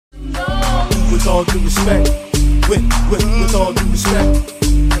with all due respect, with all due respect,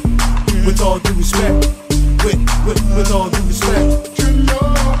 with all due respect, with all due respect,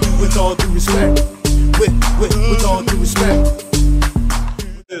 with all due respect, with all due respect.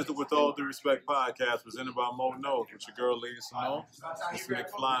 This is the With All Due Respect podcast presented by Mo Knows with your girl Lady Simone, Mr.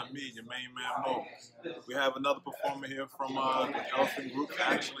 McFly and me, your main man Mo. We have another performer here from the ELEPHNT Group,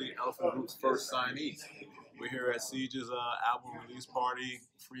 actually ELEPHNT Group's first signee. We're here at Siege's album release party,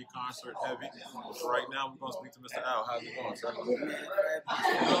 free concert heavy. So right now we're going to speak to Mr. Al. How's it going, sir?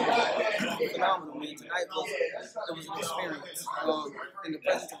 Phenomenal, man. Tonight was an experience. And the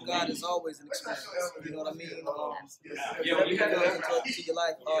presence of God is always an experience. You know what I mean? Whenever He comes into your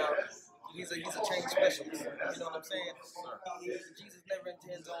life, He's a change specialist. You know what I'm saying? Jesus never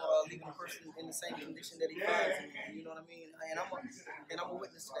intends on leaving a person in the same condition that He finds in. You know what I mean? And I'm a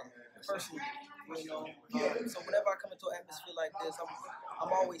witness to that personally. You know, so whenever I come into an atmosphere like this,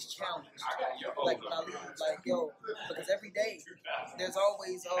 I'm always challenged. Like when I leave, like because every day there's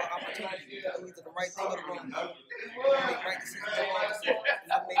always opportunity to do either the right thing or the wrong thing. Make right decisions or wrong decisions.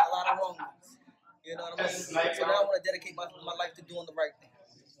 And I've made a lot of wrong ones. You know what I mean? So now I want to dedicate my life to doing the right thing.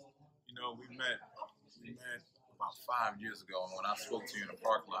 You know, we met about 5 years ago, and when I spoke to you in the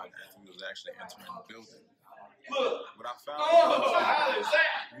parking lot as we was actually entering the building, what I found was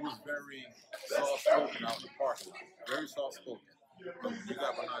you was very soft-spoken out in the parking lot, very soft-spoken. But when you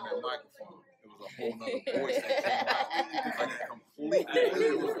got behind that microphone, it was a whole nother voice that came out, like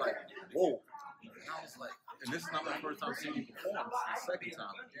completely, it was like, whoa. And I was like, and this is not my first time seeing you perform. It's the second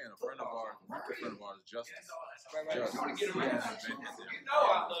time. Again, a friend of ours, Justice. And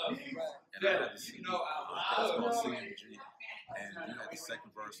I had to see you on CMG, and you had the second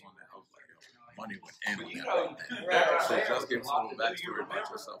verse on that. I was like, yo, money went in on that. So just give us a little backstory about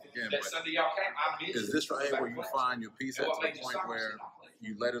yourself again. But is this right here where you find your piece at to the point where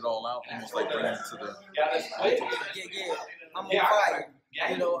you let it all out, almost like bringing it to the... Yeah. I'm on fire.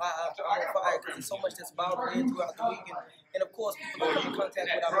 You know, I'm on fire because there's so much that's bothering me throughout the week. And of course, people are in contact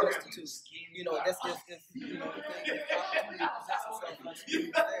with our minister too. You know, that's just, you know, the thing that opportunity presents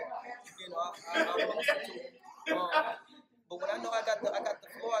itself. You know, I'll minister to it. But when I know I got the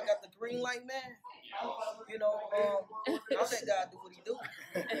floor, I got the green light, man, you know, I'll let God do what He do.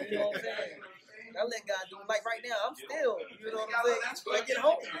 You know what I'm saying? I let God do it. Like right now, I'm still, you know what I'm saying? When I get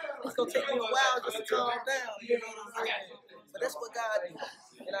home, it's going to take me a while just to calm down, you know what I'm saying? But that's what God do.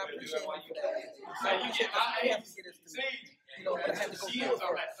 And I appreciate Him for that. I appreciate that I have to get this through. You know, but I had to go through it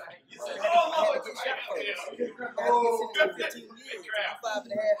first. I had to get shot first. I had to get sentenced to 15 years,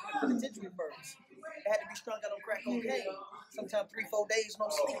 5.5 in the penitentiary first. I had to be strung out on crack cocaine. Sometimes 3-4 days no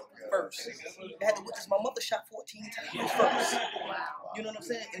sleep first. I had to witness my mother shot 14 times first. You know what I'm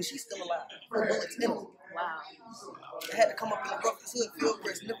saying? And she's still alive. Her bullets in her. Wow. I had to come up in the roughest hood,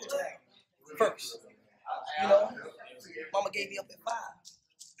 Fieldcrest, Nipple Town first. You know? Mama gave me up at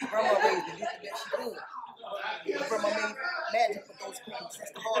 5. Grandma raised me, did the best she could. Grandma made magic with those queens.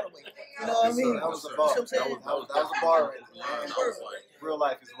 That's the hard way. You know what I mean? That was a bar. That was a bar right there. Real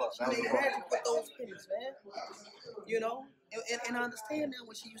life as well. She made magic with those pennies, man. You know? And I understand now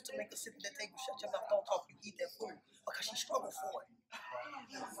when she used to make us sit at that table, shut your mouth, don't talk, you eat that food. Because she struggled for it.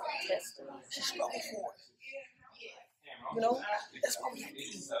 She struggled for it. You know? That's why we have to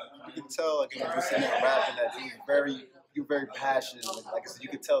eat. You can tell, like, when you're sitting there rapping, that you're very passionate. Like I said, you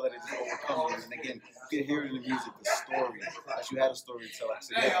could tell that it's overcoming you. And again, you can hear it in the music, the story, that you had a story to tell. Like,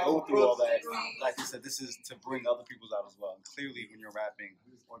 so you have to go through all that. Like I said, this is to bring other people's out as well. And clearly, when you're rapping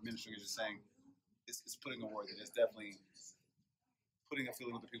or ministering, you're just saying, it's putting a word that it's definitely putting a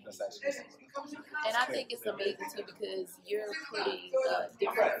feeling with the people that's actually listening. And I think it's amazing too because you're putting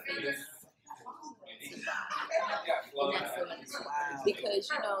different things to God. And that's amazing. Because,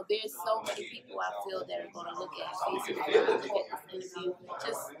 you know, there's so many people I feel that are going to look at Facebook and look at this interview,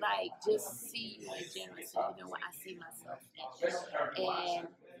 just see you in general, so you know what I see myself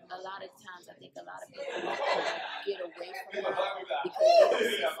in. And a lot of times I think a lot of people get away from that because they don't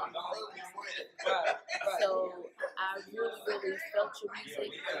see something like this. So I really felt your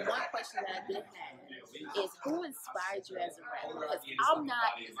music. One question that I did have is who inspired you as a rapper? Because I'm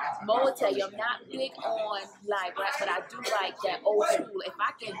not, Mo will tell you, I'm not big on like rap, but I do like that old school. If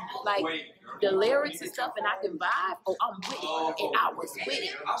I can like the lyrics and stuff and I can vibe, oh, I'm with it. And I was with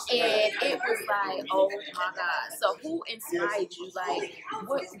it. And it was like, oh my God. So who inspired you? Like,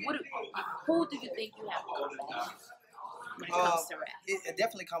 who do you think you have a combination when it comes to rap? It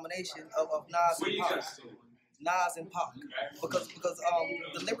definitely a combination of Nas and Pac. Nas and Pac. Because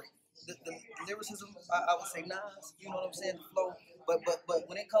the lyricism, I would say Nas, you know what I'm saying, the flow. But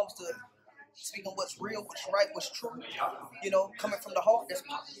when it comes to speaking what's real, what's right, what's true, you know, coming from the heart, that's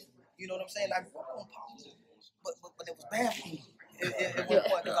Pac. You know what I'm saying? I grew up on pop, but it was bad for me at one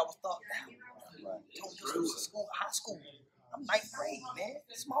point because I was thought down. Told pistols in school, high school. I'm 9th grade, man.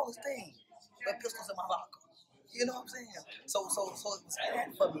 The smallest thing. But pistols in my locker. You know what I'm saying? So it was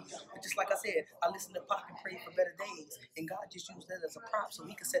bad for me. But just like I said, I listened to Pac and prayed for better days. And God just used that as a prop so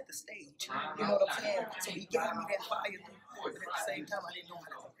he could set the stage. You know what I'm saying? So he gave me that fire through. But at the same time, I didn't know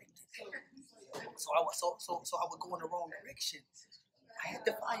how to direct it. So I would go in the wrong direction. I had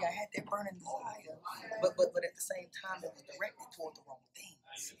the fire, I had that burning desire. But at the same time, it was directed toward the wrong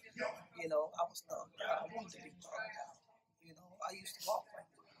things. You know, I was thugged out. I wanted to be thugged out. You know, I used to walk like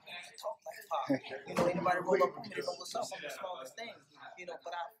talk like Pop. You know, anybody roll up on me, they know what's up. I'm the smallest thing. You know,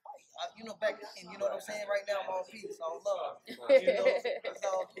 but I fight. You know, back then, you know what I'm saying? Right now, I'm all peace, all love. You know, it's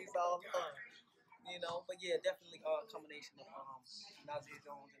all peace, all love. You know, but yeah, definitely a combination of Nasir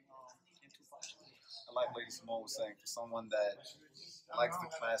Jones and Tupac. I like Lady Simone was saying, for someone that likes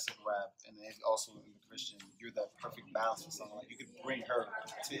the classic rap and is also in the Christian, you're that perfect balance for someone. Like you could bring her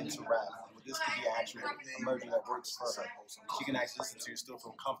into rap. This could be actually a merger that works for her. She can actually listen to you, still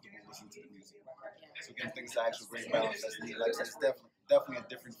feel comfortable listening to the music. So again, things to actually great balance. That's neat. Like it's definitely a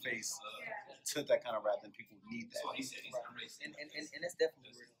different face to that kind of rap, and people need that. Right. And that's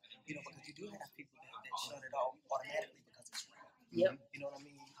definitely real. You know, because you do have people that shut it off automatically because it's rap. Yep. You know what I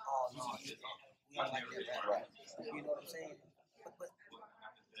mean? Oh no, we don't like that rap. You know what I'm saying? But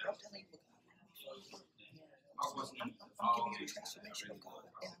I'm telling you, I'm giving you the transformation of God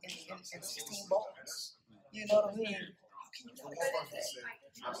in 16 bars. You know what I mean? How can you not accept that?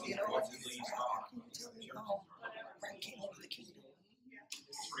 You know, how can you tell me rap can't move the kingdom?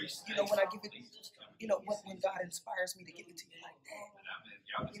 You know, when I give it, you know, when God inspires me to give it to you like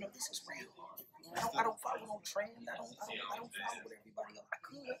that, you know, this is real. I don't follow no trend. I don't follow what everybody else.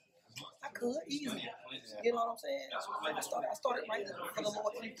 I could easily. You know what I'm saying? I started writing for the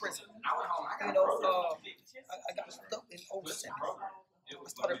Lord in prison. You know, I got stuck in 07. I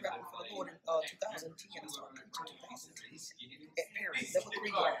started rapping for the Lord in 2010. I started preaching in 2010 at Perry, level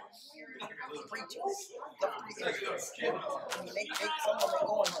 3 preaching. Level 3 areas. I mean, some of them ain't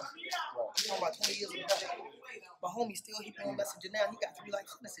going home. I'm talking about 20 years ago. My homie still hit me on Messenger now. He got 3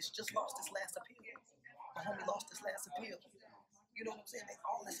 life sentences. Just lost his last appeal. My homie lost his last appeal. You know what I'm saying? They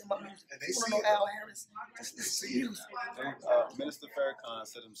all listen to my music. You want to know Al Harris? Just listen to music. Minister Farrakhan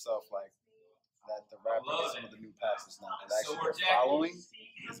said himself, like, that the rappers are some of the new pastors now. That actually the following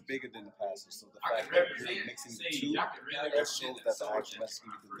is bigger than the pastors. So the fact that you're mixing the two, that shows that the actual message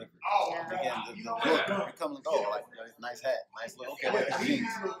can be delivered. Again, the look, you come like, oh, like, nice hat, nice look, okay, like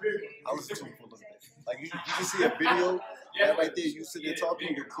jeans. I listen to him for a little bit. Like, you can see a video, right there, you sit there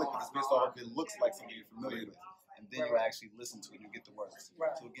talking, you click, it's based off it looks like something you're familiar with. And then you actually listen to it and you get the words. Right.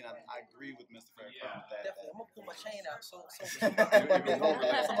 So again, I agree with Mr. Farrakhan with that. Definitely. I'm gonna pull my chain out. So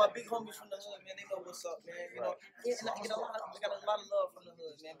my big homies from the hood, man, they know what's up, man. You know, and I got a lot of love from the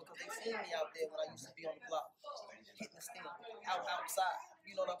hood, man, because they seen me out there when I used to be on the block, hitting the stem outside.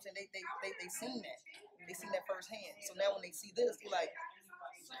 You know what I'm saying? They seen that. They seen that firsthand. So now when they see this, they're like,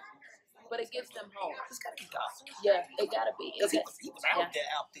 But it gives them hope. this gotta be God. Yeah, it gotta be. Because he was out there.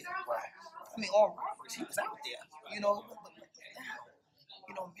 Right. I mean, on Roberts, he was out there. You know, but now,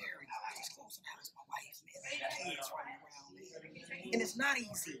 you know, Mary, I just closed the house. My wife, man, kids running around, man. And it's not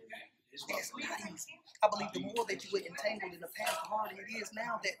easy. It's not easy. I believe the more that you were entangled in the past, the harder it is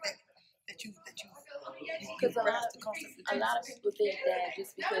now that you Because a lot of people think that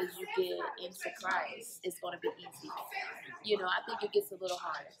just because you get into Christ, it's going to be easy. You know, I think it gets a little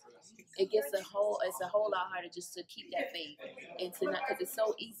harder. It's a whole lot harder just to keep that faith and to not, because it's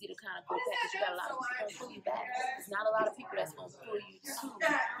so easy to kind of go back because you got a lot of people going to pull you back. There's not a lot of people that's going to pull you to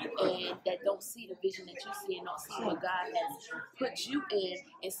and that don't see the vision that you see and don't see what God has put you in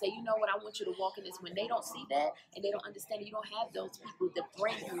and say, you know what, I want you to walk in this. When they don't see that and they don't understand it, you don't have those people that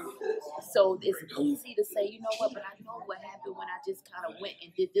bring you. So it's easy to say, you know what, but I know what happened when I just kind of went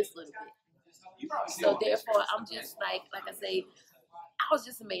and did this little bit. So therefore, I'm just like I say, I was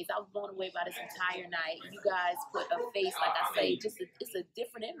just amazed. I was blown away by this entire night. You guys put a face, like I say, it's a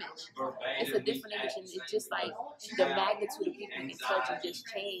different image. It's a different image, and it's just like the magnitude of people in church and just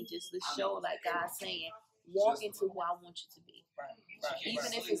change. It's the show, like God's saying, walk into who I want you to be.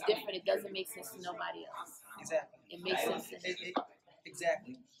 Even if it's different, it doesn't make sense to nobody else. Exactly. It makes sense to me.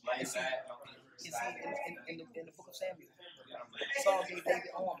 Exactly. You see, in the book of Samuel, Saul gave David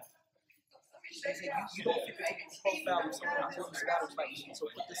armor. He said, you don't fit the profile of someone who wants battle fight. So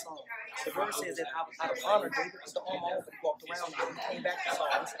put this on. The verse says that out of honor, David put the armor on, but he walked around and he came back to Saul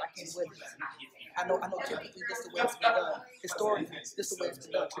and said, I can't wear this. I know typically this is the way it's been done. Historically, this is the way it's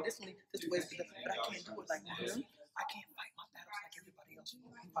been done. Traditionally, this is the way it's been done. But I can't do it like this. I can't fight my battles like everybody else else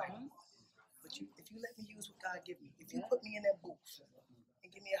for me. But if you let me use what God give me, if you put me in that booth and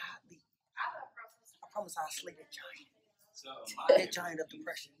give me a hot beat, I promise I'll slay that giant. That giant of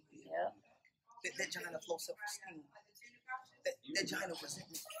depression. Yeah. That giant of low self-esteem. That giant of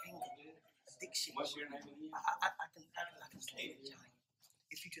resentment, anger, addiction. I can slay that giant.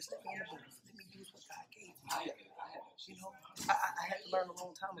 If you just let me in the booth, let me use what God gave me. You know, I had to learn a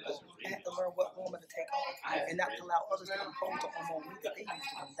long time ago. I had to learn what woman to take off and not to allow others to impose on me that they used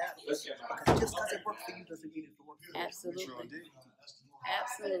to come down. Because just because it worked for you doesn't mean it will work for you. Absolutely.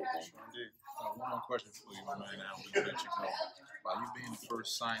 Absolutely. One more question for you, man. Now we're gonna let you go. By you being the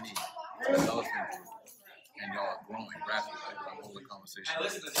first signee to the Elephant Group, and y'all are growing rapidly, the whole conversation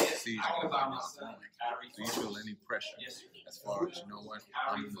sees y'all growing. Do you feel any pressure as far as, you know what,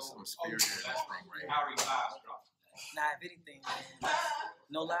 I'm spirited in this thing right here? Nah, if anything,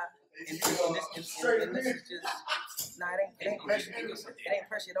 no lie. And this is just, nah, it ain't pressure. It ain't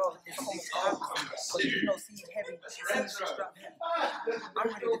pressure at all. It's almost opposite. Because you know, seed heavy, seeds just drop heavy. I'm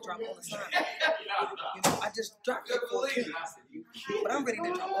ready to drop on the side. You know, I just dropped it for a kid. But I'm ready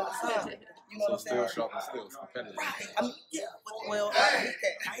to drop on the side. You know what I'm saying? Still sharp and still competitive. Right. I mean, yeah. Well, I hate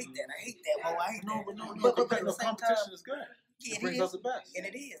that. Boy, I hate that. But at the same competition time, is good. yeah, It brings us the best. And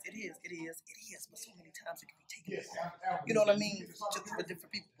it is. But so many times it can be taken away. You know what I mean? Just for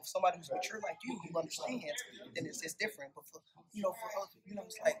different people. For somebody who's mature like you, who understands, then it's different. But for others,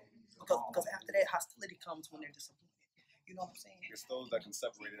 it's like because after that, hostility comes when they're disappointed. You know what I'm saying? It's those that can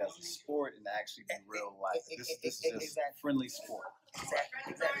separate it as a sport and actually be real life. This is just friendly sport.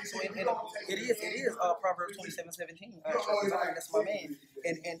 Exactly. So it is Proverbs 27:17. That's my man.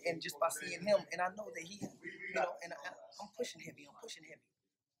 And just by seeing him, and I know that he, and I'm pushing heavy. When I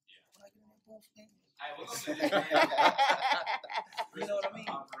get in that booth, man. You know what I mean?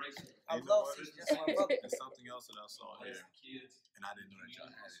 I love seeing just my brother. There's something else that I saw here, and I didn't know that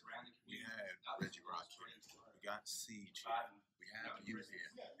y'all had it. We had Reggie Rock here. We got Siege here. We have you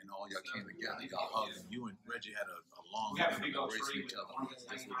here. And all y'all came together. Y'all hugged. And you and Reggie had a long time embracing each other.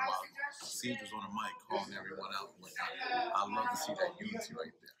 This was wild. Siege was on the mic calling everyone out. I love to see that unity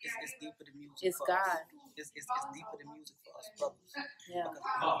right there. It's deeper than music. It's God. It's deeper than music for us brothers. Yeah.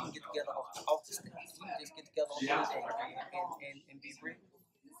 Because we can get together off the stage. We can just get together on stage and be real.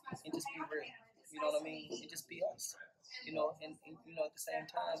 And just be real. You know what I mean? And just be us. And at the same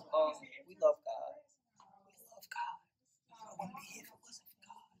time, we love God. I wouldn't be here if it wasn't for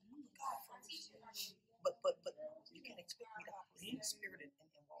God. God first. But you can't expect me to operate in the spirit and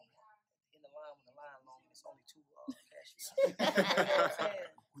Walmart. In the line when the line long, it's only two cashiers. You know what I'm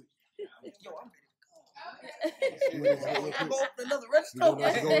saying? Yo, I'm ready to go. I'm going to open another restaurant.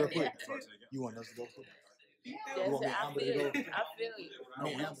 You want us to go quick? I feel you. No,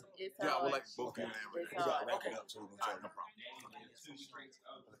 Amber. It's Yeah, I would hard. like both of you and Amber. It's We gotta hard. wrap it up, so we're gonna try No to problem.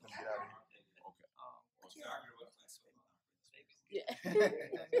 let them get out of here. Okay. Yeah. Not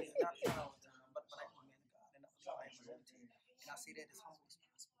all the time, but I am a man of God, and I am anointed, and I see that as humble as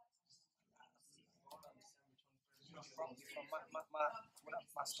possible. From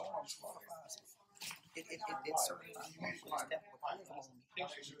my storms qualifies. It certifies me for the step of approval on me. I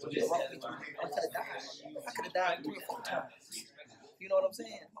could have died. I could have died 3 or 4 times. You know what I'm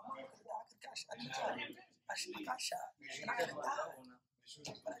saying? My mom could have died. I got shot. And I could have died.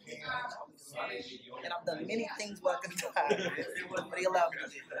 But I didn't. And I've done many things where I could have died, but they allowed me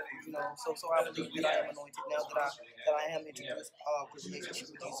to do that. So I believe that I am anointed now that I am introduced with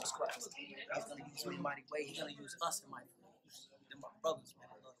relationship with Jesus Christ. He's going to use me in a mighty way. He's going to use us in mighty ways. They're my brothers,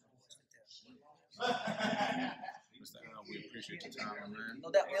 man. I love the boys right there. Mr. Al, we appreciate your time, man. No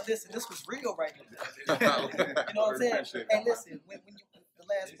doubt, man. Listen, this was real right here. You know what I'm saying? And listen, when you the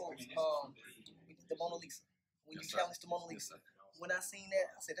last post, we did the Mona Lisa. When you challenged the Mona Lisa. When I seen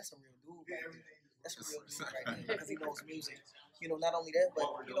that, I said, that's a real dude right there. That's a real dude right there because he knows music. Not only that, but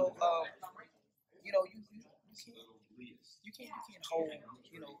you can't hold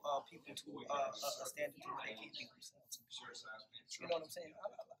people to a standard where they can't be themselves. You know what I'm saying? I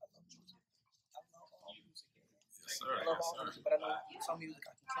love music. I love all music. Yes, sir. I love all music, but I know some music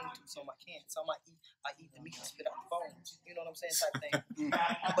I can cling to, some I can't. Some I eat the meat and spit out the bones. You know what I'm saying? Type thing.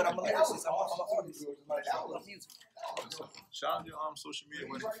 But I'm a lyricist. I'm an artist. I love music. Shout out to your social media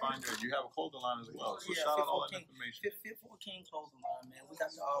where they can find you. You have a clothing line as well. So Yeah, shout out all that information. Fit for King clothing line, man. We got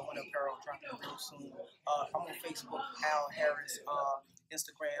the one apparel dropping real soon. I'm on Facebook, Al Harris.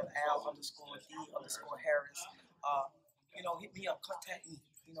 Instagram, Al_D_Harris. Hit me up, contact me.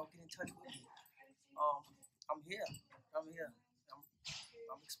 Get in touch with me. I'm here.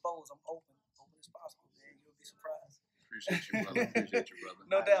 I'm exposed. I'm open as possible, man. You'll be surprised. Appreciate you, brother.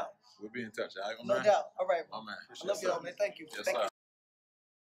 No doubt. We'll be in touch. All right, No doubt. All right. My man. I love y'all, man. Thank you. Yes, Thank sir. you.